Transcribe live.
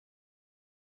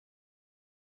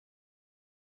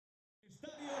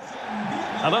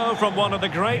Hello from one of the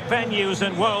great venues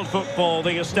in world football, the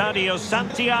Estadio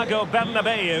Santiago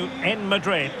Bernabeu in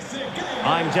Madrid.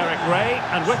 I'm Derek Ray,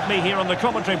 and with me here on the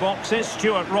commentary box is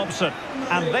Stuart Robson.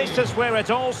 And this is where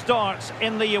it all starts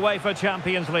in the UEFA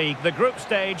Champions League, the group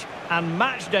stage and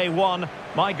match day one.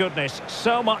 My goodness,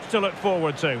 so much to look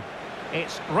forward to.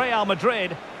 It's Real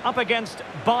Madrid up against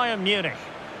Bayern Munich.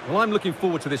 Well, I'm looking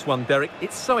forward to this one, Derek.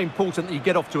 It's so important that you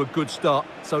get off to a good start.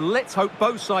 So let's hope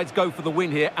both sides go for the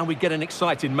win here and we get an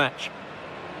exciting match.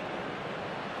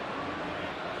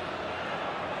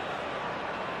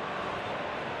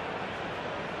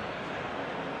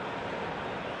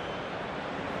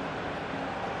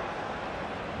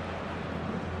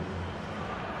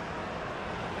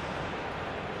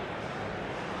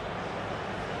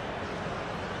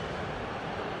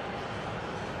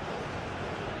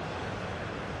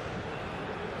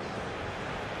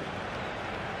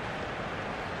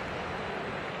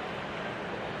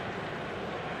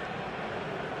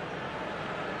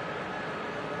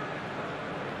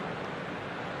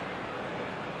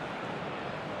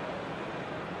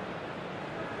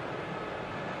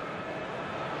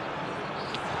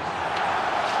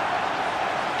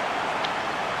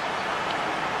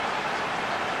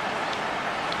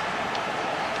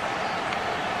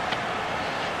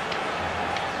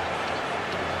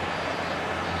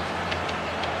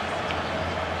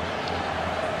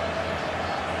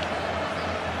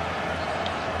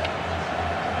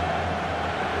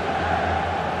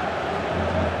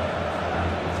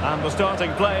 And the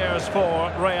starting players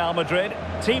for Real Madrid.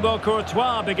 Thibaut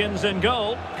Courtois begins in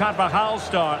goal. Carvajal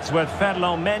starts with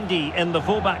Ferland Mendy in the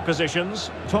fullback positions.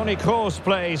 Toni Kroos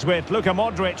plays with Luka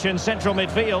Modric in central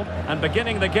midfield. And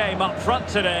beginning the game up front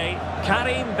today,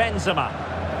 Karim Benzema.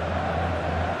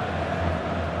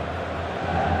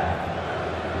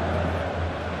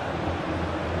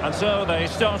 And so the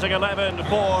starting 11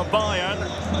 for Bayern.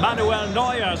 Manuel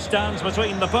Neuer stands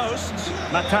between the posts.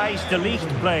 Matthijs de Ligt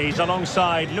plays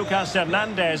alongside Lucas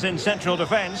Hernandez in central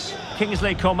defence.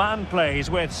 Kingsley Coman plays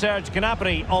with Serge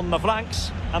Gnabry on the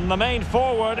flanks. And the main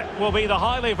forward will be the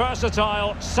highly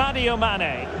versatile Sadio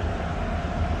Mane.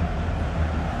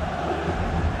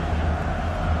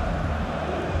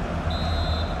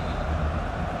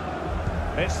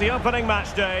 It's the opening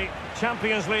match day.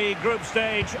 Champions League group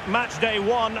stage, match day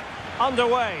one,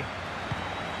 underway.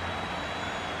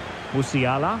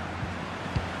 Musiala.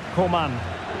 Coman.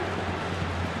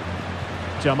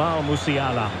 Jamal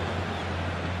Musiala.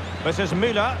 This is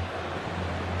Müller.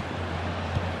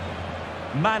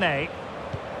 Mane.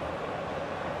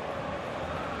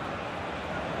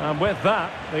 And with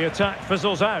that, the attack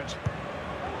fizzles out.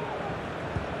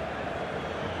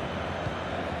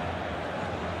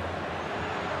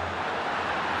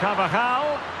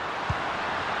 Carvajal.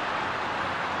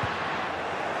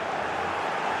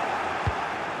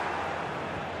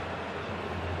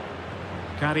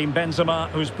 Karim Benzema,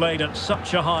 who's played at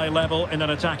such a high level in an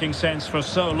attacking sense for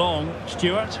so long.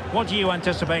 Stuart, what do you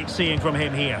anticipate seeing from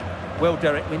him here? Well,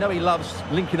 Derek, we know he loves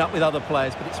linking up with other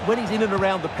players, but it's when he's in and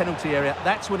around the penalty area,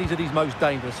 that's when he's at his most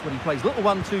dangerous, when he plays little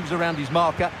 1-2s around his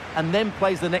marker and then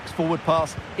plays the next forward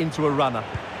pass into a runner.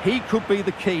 He could be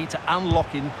the key to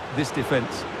unlocking this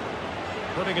defence.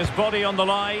 Putting his body on the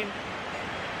line.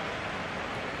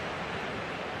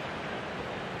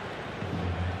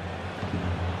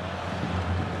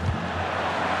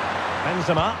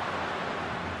 Benzema.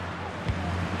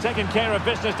 Taking care of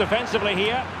business defensively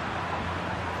here.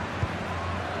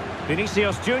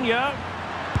 Vinicius Junior.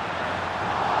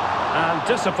 And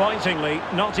disappointingly,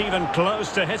 not even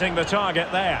close to hitting the target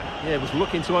there. Yeah, was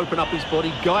looking to open up his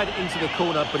body, guide it into the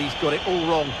corner, but he's got it all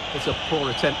wrong. It's a poor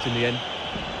attempt in the end.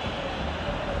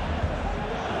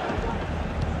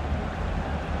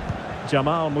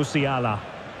 Jamal Musiala.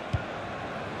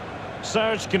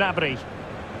 Serge Gnabry.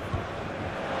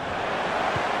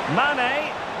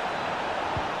 Mane.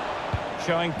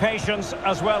 Showing patience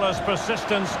as well as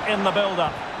persistence in the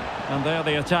build-up. And there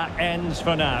the attack ends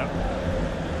for now.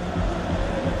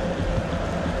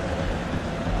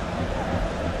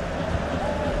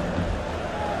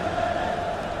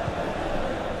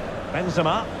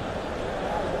 Benzema.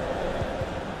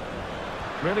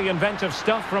 Really inventive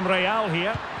stuff from Real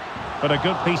here. But a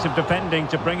good piece of defending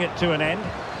to bring it to an end.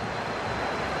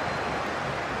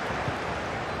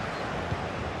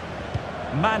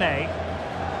 Mane.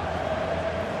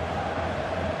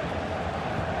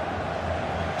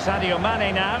 Sadio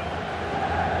Mane now.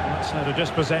 That's how to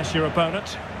dispossess your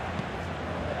opponent.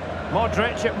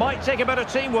 Modric, it might take a bit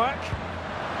of teamwork.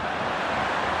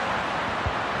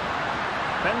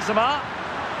 Benzema.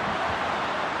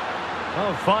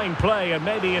 Oh, fine play, and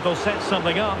maybe it'll set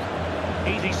something up.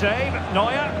 Easy save,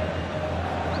 Neuer.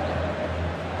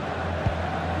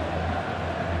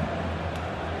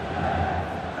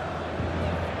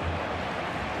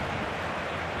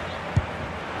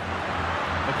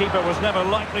 The keeper was never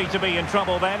likely to be in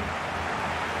trouble then.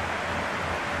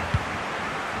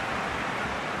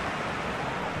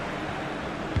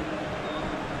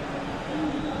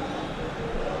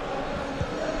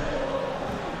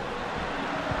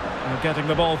 And getting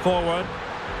the ball forward.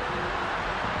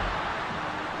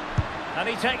 And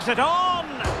he takes it on!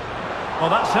 Well,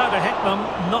 that's how to hit them.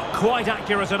 Not quite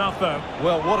accurate enough, though.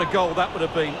 Well, what a goal that would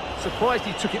have been. Surprised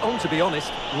he took it on, to be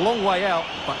honest. Long way out,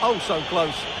 but oh so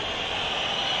close.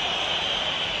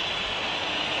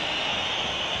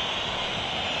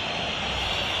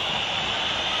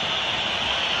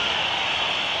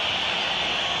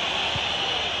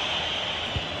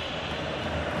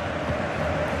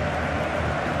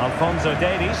 Alphonso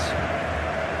Davies.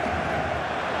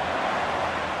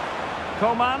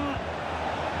 Coman.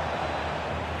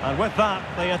 And with that,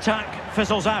 the attack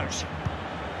fizzles out.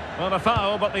 Well, a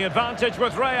foul, but the advantage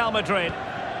with Real Madrid.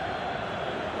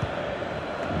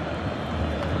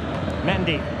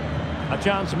 Mendy. A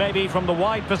chance maybe from the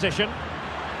wide position.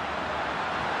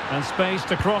 And space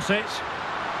to cross it.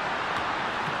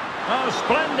 Oh,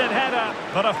 splendid header,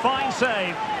 but a fine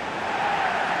save.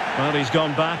 Well, he's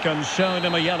gone back and shown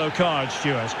him a yellow card,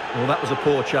 Stuart. Well, that was a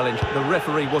poor challenge. The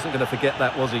referee wasn't going to forget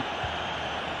that, was he?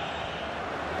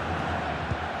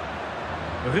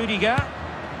 Rudiger.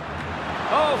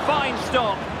 Oh, fine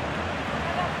stop.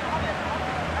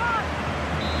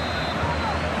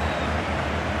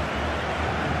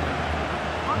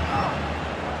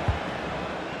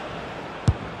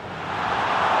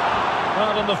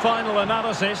 Well, in the final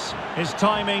analysis, his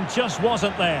timing just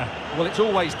wasn't there. Well, it's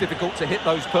always difficult to hit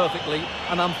those perfectly,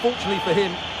 and unfortunately for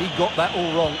him, he got that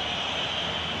all wrong.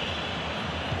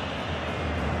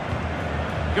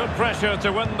 Good pressure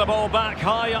to win the ball back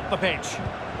high up the pitch.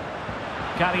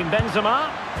 Karim Benzema.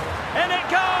 In it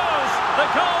goes! The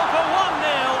goal for 1-0,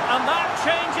 and that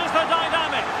changes the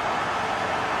dynamic.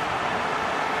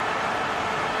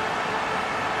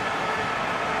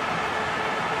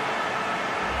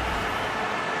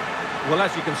 Well,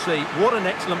 as you can see, what an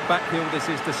excellent backheel this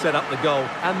is to set up the goal.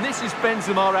 And this is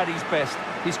Benzema at his best.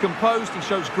 He's composed, he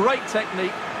shows great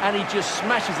technique, and he just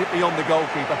smashes it beyond the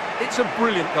goalkeeper. It's a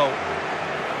brilliant goal.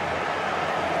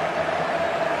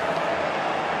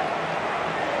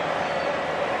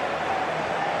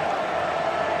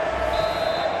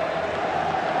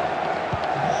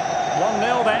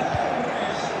 Then.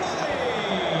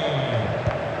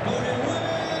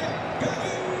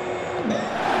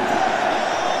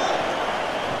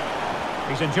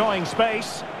 He's enjoying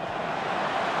space.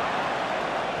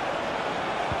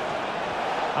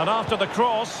 And after the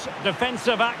cross,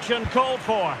 defensive action called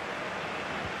for.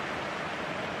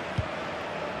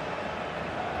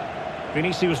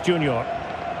 Vinicius Junior.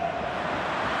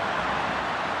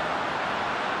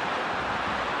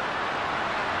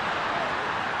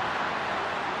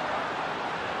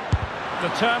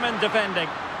 Determined defending.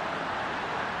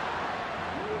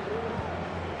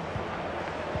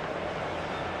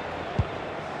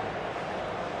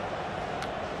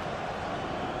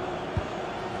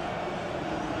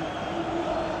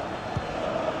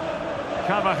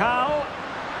 Carvajal.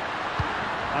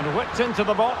 And whipped into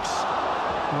the box.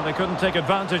 Well, they couldn't take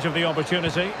advantage of the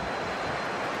opportunity.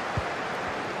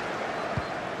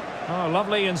 Oh,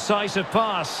 lovely incisive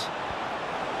pass.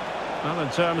 Well, in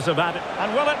terms of added...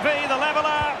 And will it be the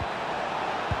leveller?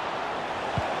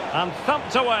 And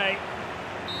thumped away.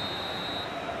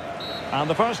 And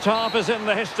the first half is in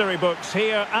the history books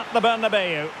here at the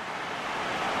Bernabeu.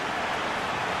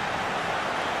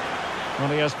 Well,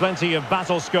 he has plenty of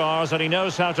battle scars and he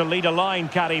knows how to lead a line,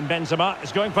 Karim Benzema.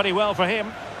 It's going pretty well for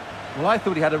him. Well, I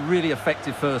thought he had a really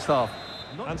effective first half.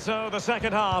 And so the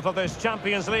second half of this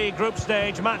Champions League group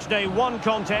stage matchday 1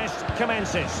 contest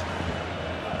commences.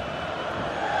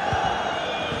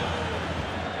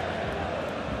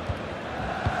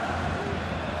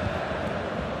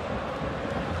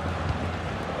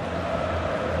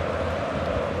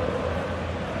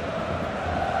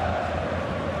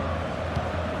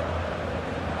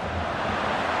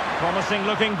 Promising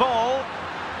looking ball.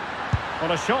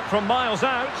 What a shot from miles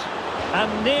out.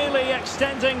 And nearly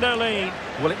extending their lead.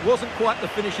 Well, it wasn't quite the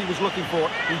finish he was looking for.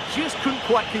 He just couldn't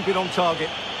quite keep it on target.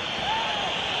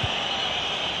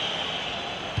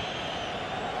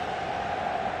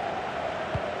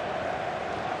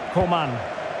 Coman.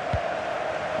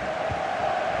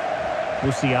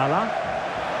 Musiala.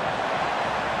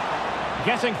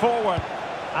 Getting forward.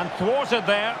 And thwarted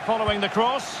there following the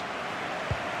cross.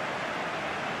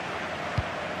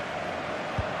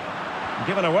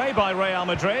 Given away by Real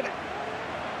Madrid.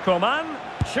 Coman,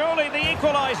 surely the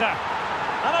equaliser.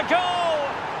 And a goal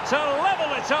to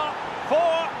level it up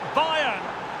for Bayern.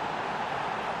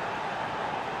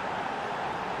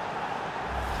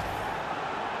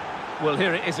 Well,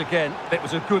 here it is again. It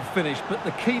was a good finish, but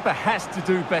the keeper has to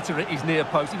do better at his near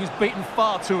post. He was beaten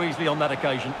far too easily on that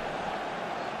occasion.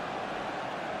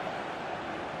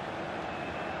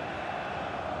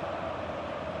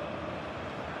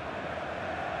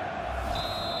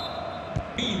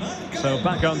 So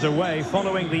back underway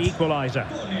following the equaliser.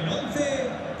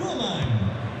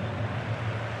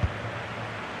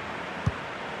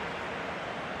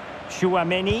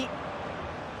 Tchouaméni.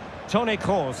 Toni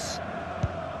Kroos.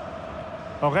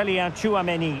 Aurelien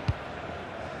Tchouaméni.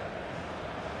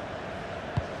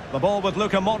 The ball with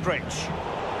Luka Modric.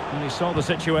 And he saw the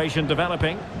situation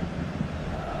developing.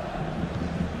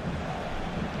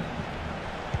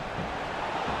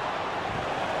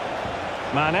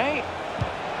 Mane.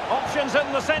 Options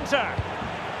in the centre.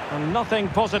 And nothing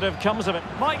positive comes of it.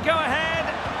 Might go ahead.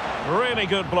 Really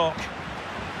good block.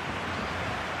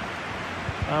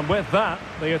 And with that,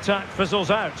 the attack fizzles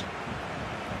out.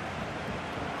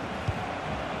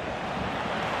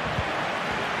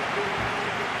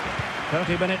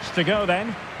 "30 minutes to go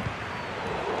then.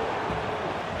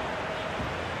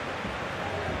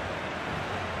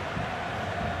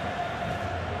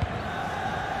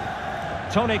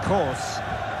 Toni Kroos.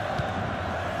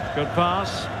 Good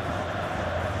pass.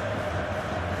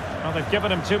 Well, they've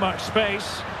given him too much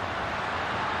space.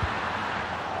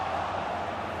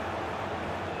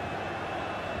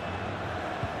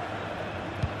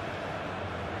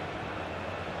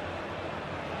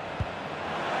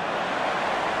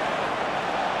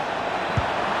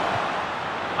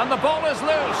 And the ball is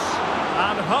loose.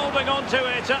 And holding on to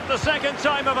it at the second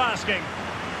time of asking.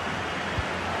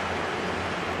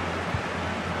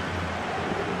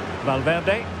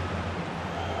 Valverde.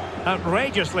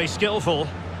 Outrageously skillful.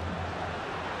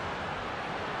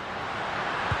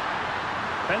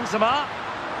 Benzema.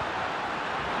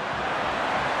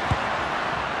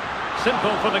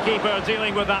 Simple for the keeper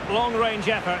dealing with that long-range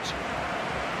effort.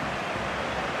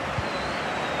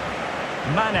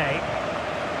 Mane.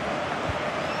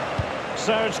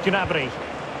 Serge Gnabry.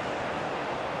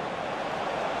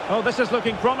 Oh, this is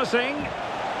looking promising.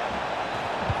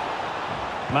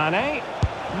 Mane.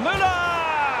 Müller!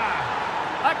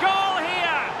 A goal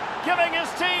here, giving his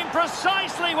team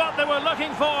precisely what they were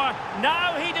looking for.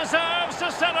 Now he deserves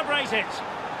to celebrate it.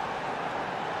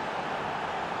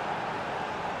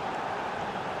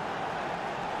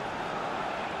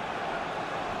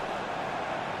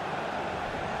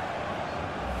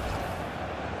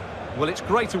 Well, it's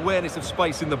great awareness of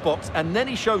space in the box, and then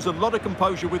he shows a lot of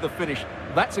composure with the finish.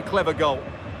 That's a clever goal.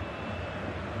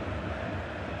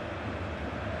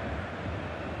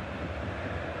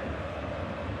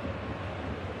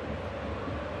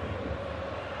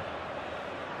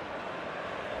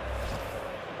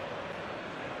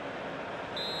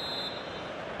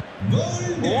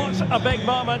 What a big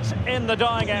moment in the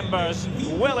dying embers.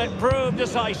 Will it prove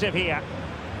decisive here?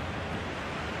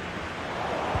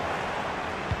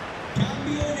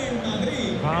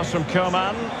 Pass from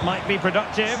Coman might be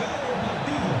productive.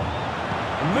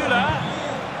 Müller.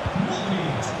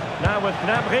 Now with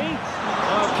Gnabry.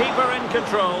 Oh, keeper in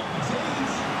control.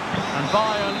 And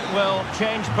Bayern will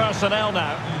change personnel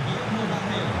now.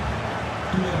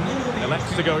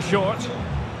 Elects to go short.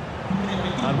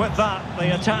 And with that,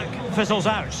 the attack fizzles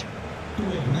out.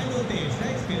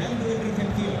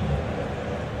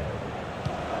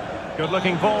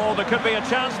 Good-looking ball. There could be a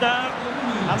chance now.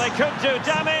 And they could do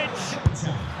damage.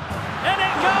 In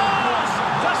it goes!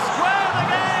 To square the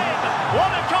game!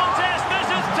 What a contest this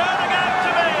is turning out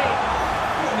to be!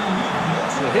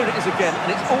 Well, here it is again, and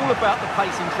it's all about the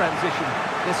pace in transition.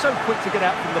 They're so quick to get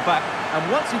out from the back,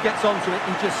 and once he gets onto it,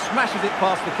 he just smashes it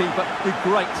past the keeper with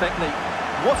great technique.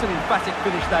 What an emphatic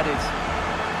finish that is.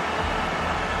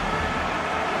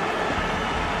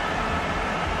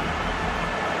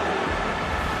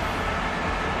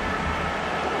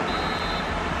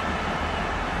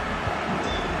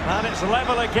 And it's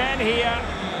level again here.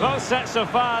 Both sets of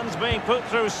fans being put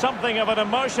through something of an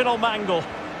emotional mangle.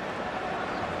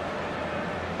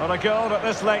 But a goal at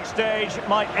this late stage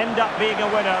might end up being a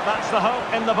winner. That's the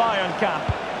hope in the Bayern camp.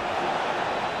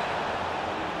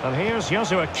 And here's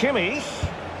Joshua Kimmich,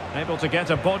 able to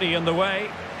get a body in the way.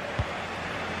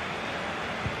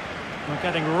 They're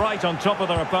getting right on top of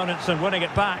their opponents and winning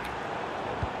it back.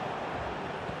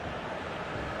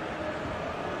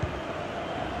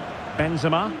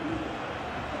 Benzema.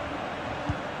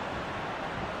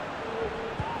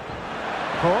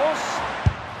 Kroos.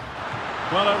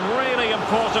 Well, a really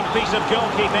important piece of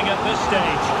goalkeeping at this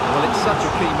stage. Well, it's such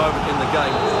a key moment in the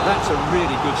game. That's a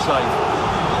really good save.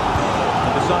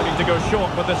 And deciding to go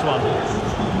short with this one.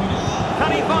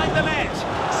 Can he find the net?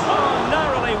 Oh,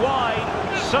 narrowly wide.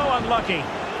 So unlucky.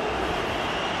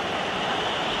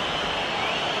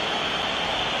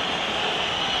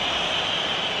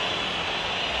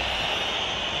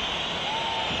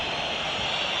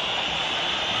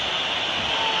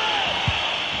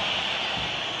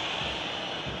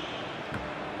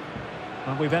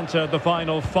 we've entered the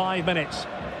final 5 minutes.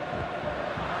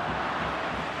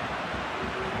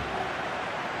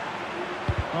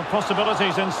 Well,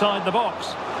 possibilities inside the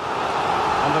box.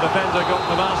 And the defender got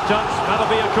the last touch. That'll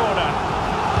be a corner.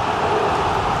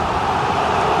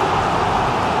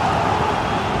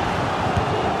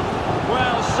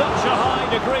 Well, such a high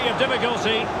degree of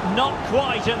difficulty, not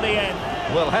quite in the end.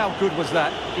 Well, how good was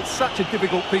that? It's such a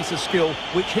difficult piece of skill,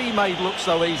 which he made look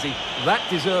so easy. That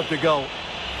deserved a goal.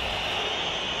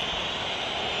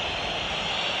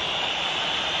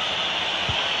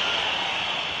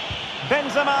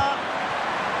 Benzema.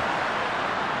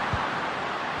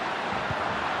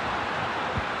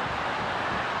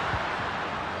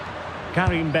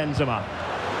 Karim Benzema.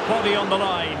 Body on the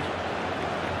line.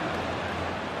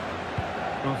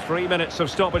 Well, 3 minutes of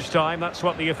stoppage time, that's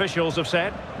what the officials have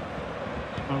said.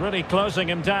 Well, really closing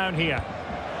him down here.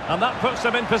 And that puts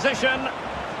them in position.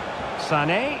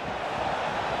 Sané.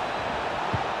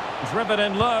 Driven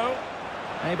in low.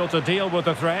 Able to deal with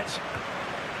the threat.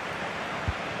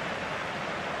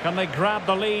 Can they grab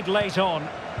the lead late on?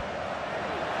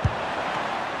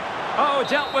 Oh,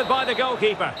 dealt with by the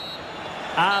goalkeeper.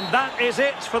 And that is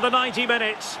it for the 90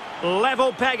 minutes.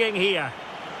 Level pegging here.